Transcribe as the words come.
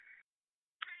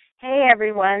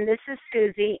everyone. This is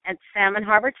Susie at Salmon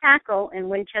Harbor Tackle in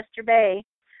Winchester Bay.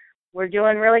 We're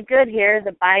doing really good here.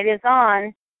 The bite is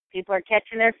on. People are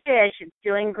catching their fish. It's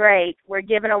doing great. We're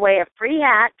giving away a free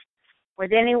hat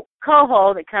with any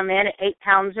coho that come in at 8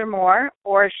 pounds or more,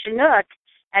 or a Chinook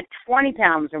at 20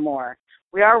 pounds or more.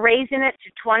 We are raising it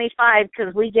to 25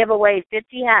 because we give away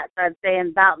 50 hats, I'd say,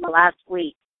 in the last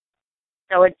week.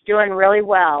 So it's doing really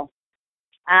well.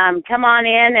 Come on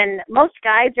in, and most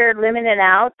guides are limited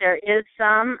out. There is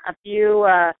a few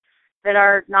that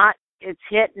are not, it's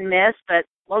hit and miss, but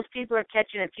most people are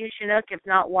catching a few Chinook, if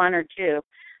not one or two.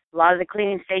 A lot of the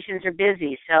cleaning stations are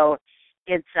busy, so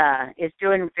it's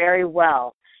doing very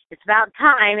well. It's about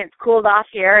time. It's cooled off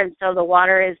here, and so the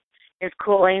water is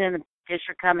cooling, and the fish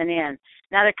are coming in.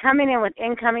 Now they're coming in with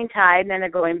incoming tide, and then they're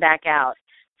going back out.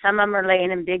 Some of them are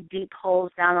laying in big, deep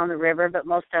holes down on the river, but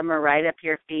most of them are right up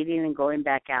here feeding and going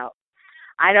back out.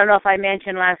 I don't know if I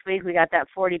mentioned last week we got that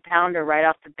 40-pounder right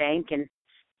off the bank in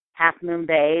Half Moon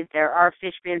Bay. There are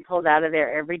fish being pulled out of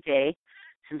there every day,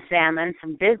 some salmon,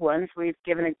 some big ones. We've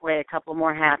given away a couple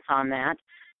more hats on that.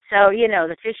 So,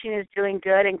 the fishing is doing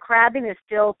good, and crabbing is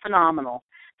still phenomenal.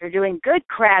 They're doing good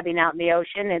crabbing out in the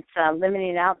ocean. It's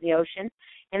limiting out in the ocean.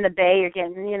 In the bay, you're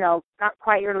getting, not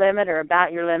quite your limit or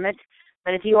about your limit.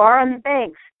 But if you are on the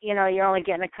banks, you're only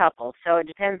getting a couple. So it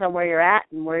depends on where you're at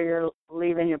and where you're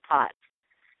leaving your pots.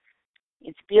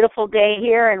 It's a beautiful day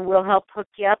here, and we'll help hook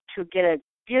you up to get a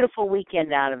beautiful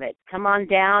weekend out of it. Come on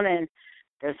down, and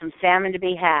there's some salmon to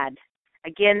be had.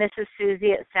 Again, this is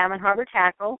Susie at Salmon Harbor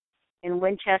Tackle in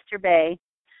Winchester Bay.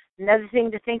 Another thing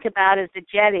to think about is the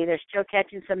jetty. They're still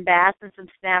catching some bass and some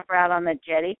snapper out on the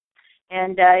jetty,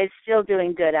 and it's still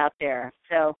doing good out there.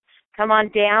 So come on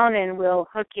down, and we'll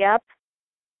hook you up.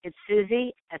 It's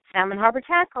Susie at Salmon Harbor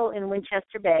Tackle in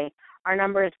Winchester Bay. Our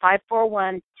number is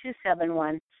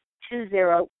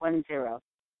 541-271-2010.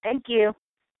 Thank you.